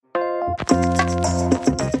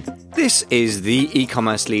This is The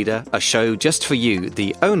E-Commerce Leader, a show just for you,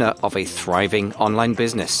 the owner of a thriving online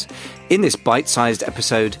business. In this bite-sized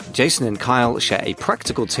episode, Jason and Kyle share a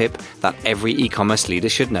practical tip that every e-commerce leader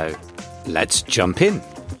should know. Let's jump in.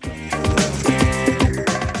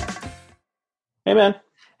 Hey, man.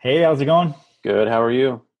 Hey, how's it going? Good. How are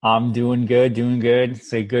you? I'm doing good.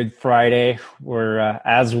 It's a good Friday. We're,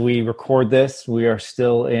 as we record this, we are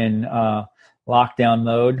still in lockdown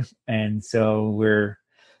mode. And so we're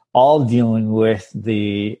all dealing with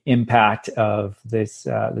the impact of this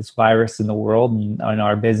virus in the world and on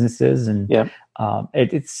our businesses. And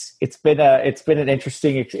it's been an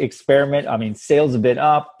interesting experiment. I mean, sales have been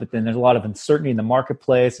up, but then there's a lot of uncertainty in the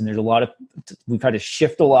marketplace, and we've had to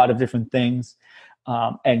shift a lot of different things.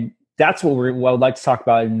 And that's what I would like to talk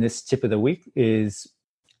about in this tip of the week is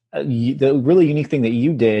the really unique thing that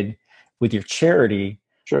you did with your charity.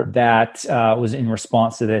 Sure. That was in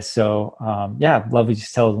response to this. So, I'd love you to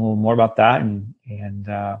just tell us a little more about that and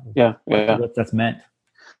what that's meant.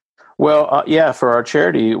 Well, for our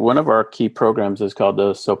charity, one of our key programs is called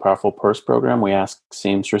the So Powerful Purse Program. We ask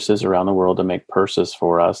seamstresses around the world to make purses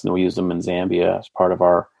for us, and we use them in Zambia as part of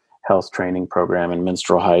our health training program and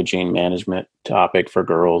menstrual hygiene management topic for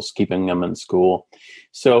girls, keeping them in school.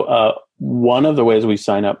 So one of the ways we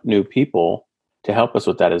sign up new people to help us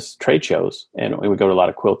with that is trade shows. And we go to a lot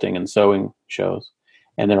of quilting and sewing shows,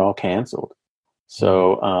 and they're all canceled.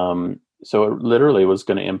 So so it literally was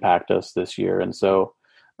going to impact us this year. And so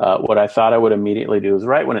what I thought I would immediately do is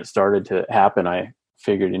right when it started to happen, I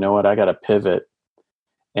figured, you know what, I got to pivot.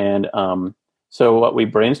 And so what we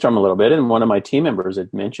brainstormed a little bit, and one of my team members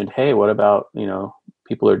had mentioned, hey, what about,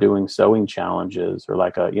 people are doing sewing challenges or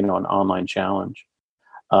like an online challenge.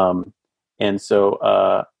 And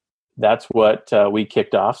so that's what we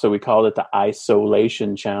kicked off. So we called it the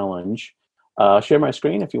Isolation Challenge. Share my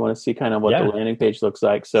screen if you want to see kind of what the landing page looks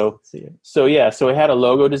like. So we had a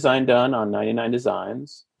logo design done on 99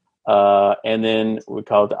 Designs. And then we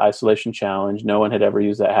called it the Isolation Challenge. No one had ever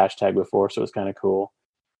used that hashtag before, so it was kind of cool.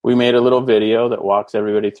 We made a little video that walks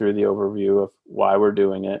everybody through the overview of why we're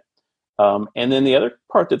doing it. And then the other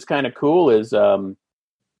part that's kind of cool is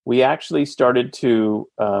we actually started to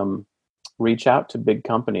reach out to big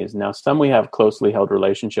companies. Now, some we have closely held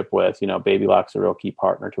relationship with, Baby Lock's a real key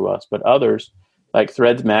partner to us, but others like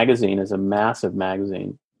Threads Magazine is a massive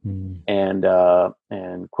magazine. And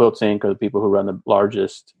Quilts Inc. are the people who run the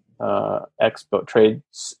largest trade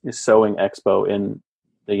sewing expo in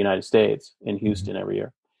the United States in Houston every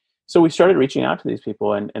year. So we started reaching out to these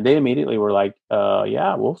people, and they immediately were like,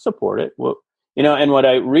 we'll support it. And what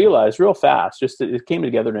I realized real fast, it came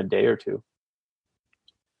together in a day or two,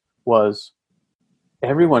 was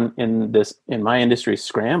everyone in my industry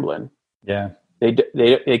scrambling. Yeah.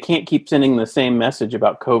 They can't keep sending the same message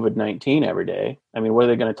about COVID-19 every day. I mean, what are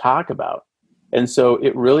they going to talk about? And so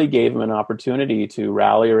it really gave them an opportunity to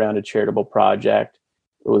rally around a charitable project.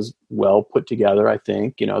 It was well put together, I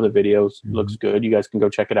think. The video looks good. You guys can go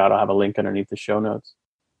check it out. I'll have a link underneath the show notes.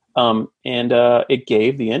 And it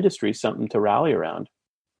gave the industry something to rally around.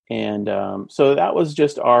 And so that was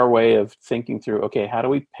just our way of thinking through, okay, how do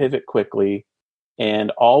we pivot quickly?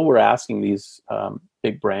 And all we're asking these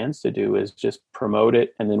big brands to do is just promote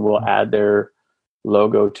it, and then we'll add their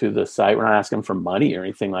logo to the site. We're not asking for money or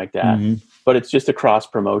anything like that, but it's just a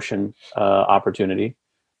cross-promotion opportunity,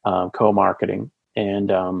 co-marketing.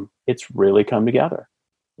 And it's really come together.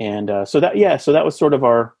 And so that was sort of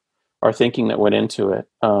our thinking that went into it,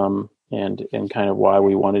 and kind of why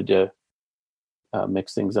we wanted to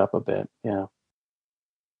mix things up a bit. Yeah.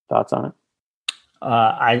 Thoughts on it?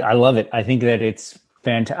 I love it. I think that it's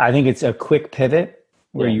fantastic. I think it's a quick pivot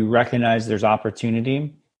where you recognize there's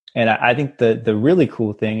opportunity. And I think the really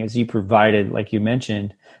cool thing is you provided, like you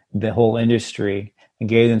mentioned, the whole industry and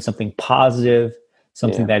gave them something positive,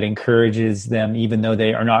 something that encourages them, even though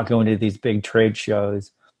they are not going to these big trade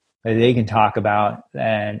shows, that they can talk about.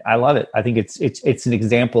 And I love it. I think it's an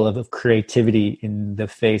example of creativity in the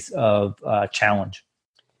face of challenge.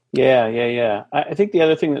 Yeah. I think the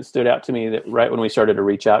other thing that stood out to me that right when we started to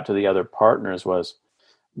reach out to the other partners was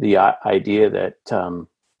the idea that,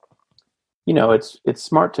 it's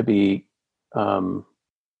smart to be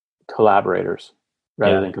collaborators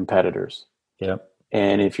rather than competitors. Yeah.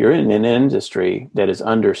 And if you're in an industry that is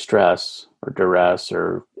under stress or duress,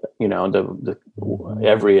 or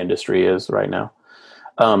every industry is right now,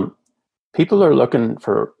 people are looking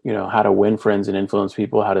for how to win friends and influence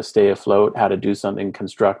people, how to stay afloat, how to do something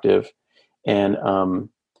constructive, and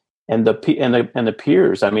the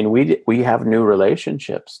peers. I mean, we have new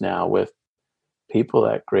relationships now with people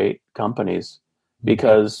at great companies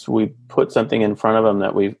because we put something in front of them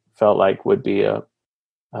that we felt like would be a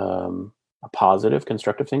positive,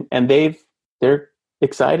 constructive thing, and they're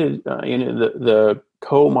excited. The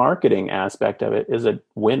co-marketing aspect of it is a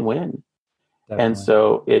win-win, Definitely. and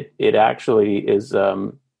so it actually is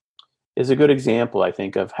a good example, I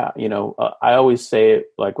think, of how I always say it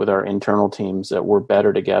like with our internal teams that we're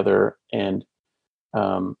better together, and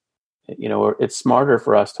it's smarter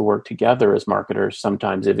for us to work together as marketers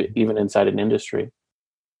sometimes, even inside an industry,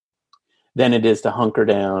 than it is to hunker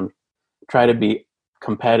down, try to be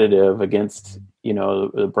competitive against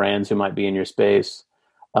the brands who might be in your space.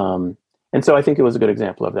 And so I think it was a good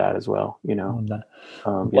example of that as well.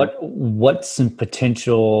 What's some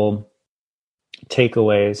potential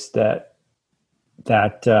takeaways that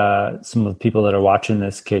some of the people that are watching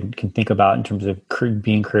this can think about in terms of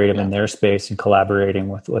being creative in their space and collaborating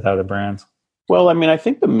with other brands? Well, I mean, I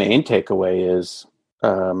think the main takeaway is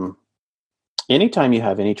anytime you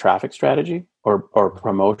have any traffic strategy or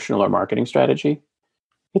promotional or marketing strategy,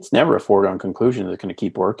 it's never a foregone conclusion that it's going to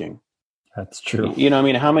keep working. That's true. I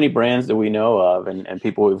mean, how many brands do we know of and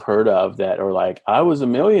people we've heard of that are like, I was a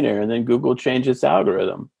millionaire and then Google changed its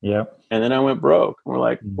algorithm. Yep. And then I went broke. And we're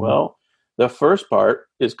like, well, the first part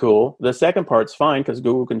is cool. The second part's fine because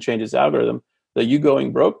Google can change its algorithm. The you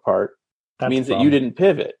going broke part means that you didn't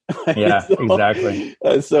pivot. Yeah, exactly.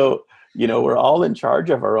 So, we're all in charge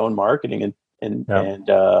of our own marketing and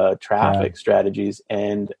traffic strategies.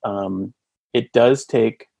 And it does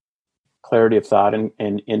take clarity of thought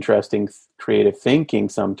and interesting creative thinking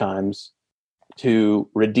sometimes to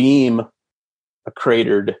redeem a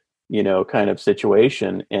cratered, kind of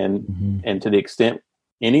situation. And to the extent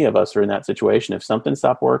any of us are in that situation, if something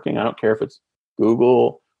stopped working, I don't care if it's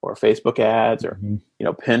Google or Facebook ads or,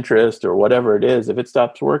 Pinterest or whatever it is, if it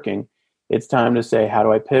stops working, it's time to say, how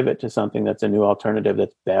do I pivot to something that's a new alternative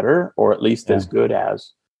that's better, or at least as good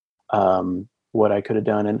as what I could have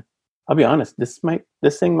done. And I'll be honest, this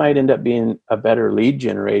thing might end up being a better lead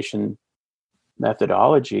generation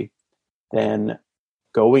methodology than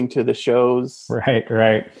going to the shows right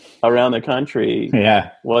around the country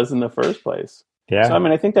was in the first place. Yeah. So, I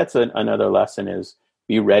mean, I think that's another lesson is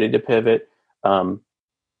be ready to pivot.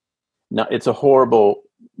 It's a horrible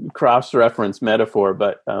cross-reference metaphor,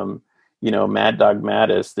 but, Mad Dog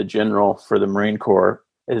Mattis, the general for the Marine Corps,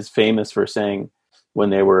 is famous for saying when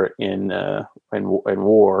they were in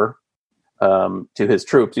war to his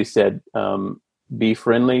troops, he said, be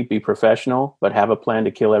friendly, be professional, but have a plan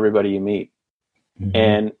to kill everybody you meet. Mm-hmm.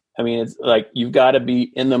 And I mean, it's like, you've got to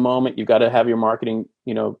be in the moment. You've got to have your marketing,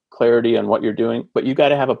 clarity on what you're doing, but you've got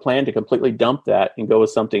to have a plan to completely dump that and go with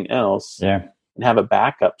something else. Yeah. And have a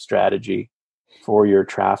backup strategy for your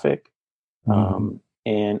traffic. Mm-hmm.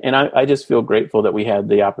 And I just feel grateful that we had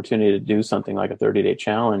the opportunity to do something like a 30-day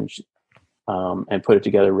challenge and put it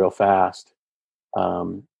together real fast.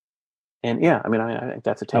 And yeah, I mean, I think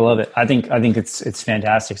that's a takeaway. I love it. I think it's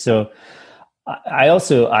fantastic. So I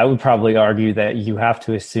would probably argue that you have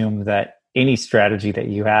to assume that any strategy that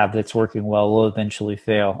you have that's working well will eventually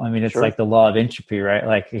fail. I mean, it's like the law of entropy, right?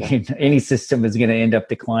 Like any system is going to end up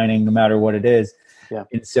declining no matter what it is. Yeah.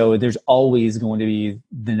 And so there's always going to be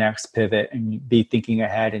the next pivot and be thinking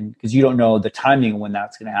ahead, and because you don't know the timing when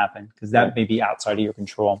that's going to happen, because that may be outside of your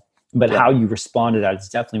control. But how you respond to that is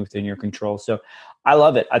definitely within your control. So I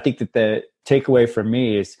love it. I think that the takeaway for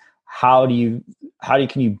me is how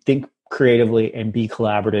can you think creatively and be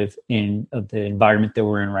collaborative in the environment that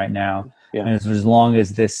we're in right now. Yeah. And as long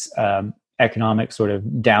as this economic sort of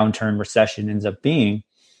downturn recession ends up being,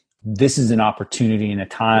 this is an opportunity and a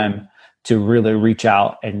time to really reach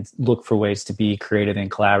out and look for ways to be creative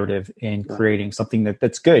and collaborative in creating something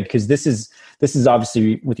that's good. Because this is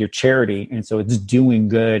obviously with your charity, and so it's doing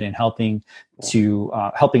good and helping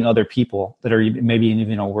helping other people that are maybe in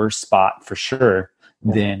even a worse spot for sure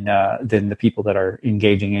than the people that are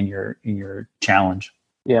engaging in your challenge.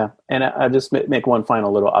 Yeah, and I just make one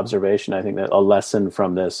final little observation. I think that a lesson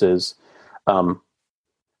from this is,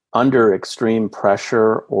 under extreme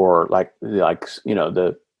pressure or like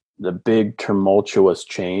the big tumultuous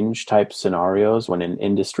change type scenarios, when an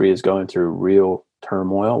industry is going through real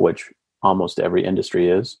turmoil, which almost every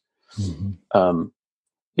industry is,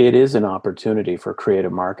 it is an opportunity for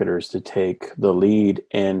creative marketers to take the lead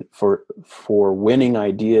and for winning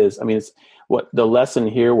ideas. I mean, it's what the lesson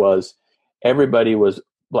here was. Everybody was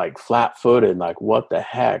like flat-footed, like, what the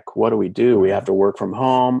heck? What do? We have to work from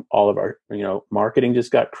home. All of our, marketing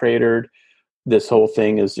just got cratered. This whole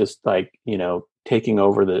thing is just like, taking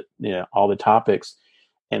over all the topics.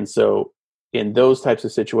 And so in those types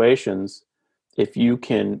of situations, if you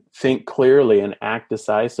can think clearly and act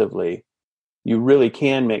decisively, you really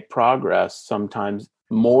can make progress sometimes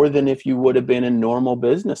more than if you would have been in normal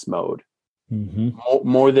business mode.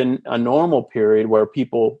 More than a normal period where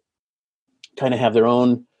people kind of have their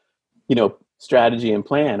own, strategy and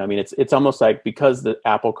plan. I mean, it's almost like because the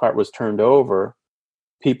apple cart was turned over,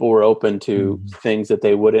 people were open to things that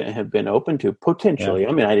they wouldn't have been open to potentially.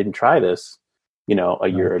 I mean, I didn't try this, a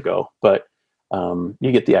year ago, but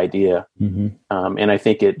you get the idea. And I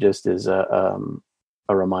think it just is a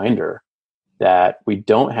reminder that we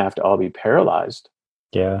don't have to all be paralyzed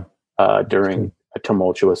during a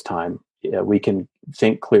tumultuous time. We can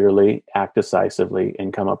think clearly, act decisively,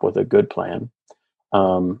 and come up with a good plan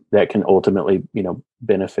that can ultimately,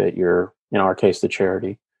 benefit in our case, the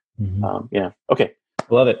charity. Okay.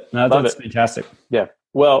 Love it. No, that's fantastic. Yeah.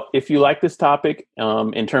 Well, if you like this topic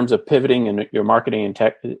in terms of pivoting in your marketing and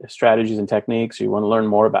tech strategies and techniques, you want to learn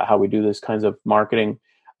more about how we do this kinds of marketing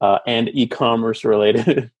and e-commerce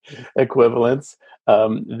related equivalents,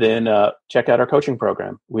 then check out our coaching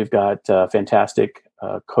program. We've got fantastic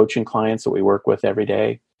coaching clients that we work with every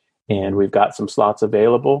day, and we've got some slots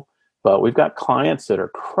available, but we've got clients that are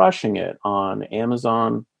crushing it on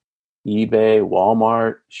Amazon, eBay,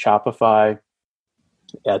 Walmart, Shopify,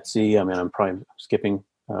 Etsy. I mean, I'm probably skipping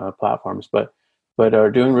platforms, but are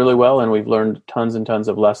doing really well. And we've learned tons and tons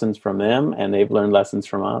of lessons from them, and they've learned lessons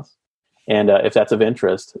from us. And if that's of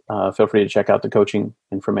interest, feel free to check out the coaching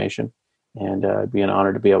information, and it'd be an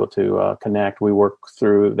honor to be able to connect. We work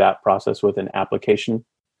through that process with an application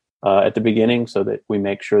at the beginning so that we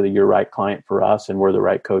make sure that you're right client for us and we're the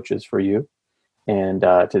right coaches for you. And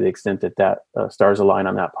to the extent that stars align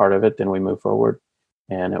on that part of it, then we move forward.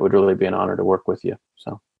 And it would really be an honor to work with you.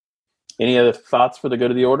 So any other thoughts for the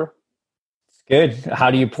good of the order? Good.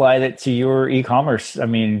 How do you apply that to your e-commerce? I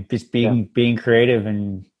mean, just being creative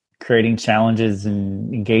and creating challenges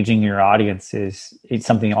and engaging your audience it's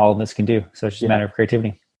something all of us can do. So it's just a matter of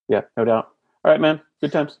creativity. Yeah, no doubt. All right, man.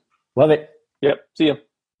 Good times. Love it. Yep. See you.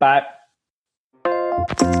 Bye.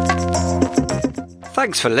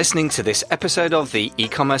 Thanks for listening to this episode of The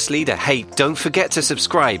E-Commerce Leader. Hey, don't forget to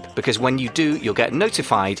subscribe, because when you do, you'll get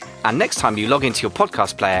notified. And next time you log into your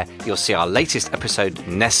podcast player, you'll see our latest episode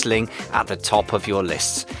nestling at the top of your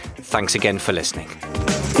lists. Thanks again for listening.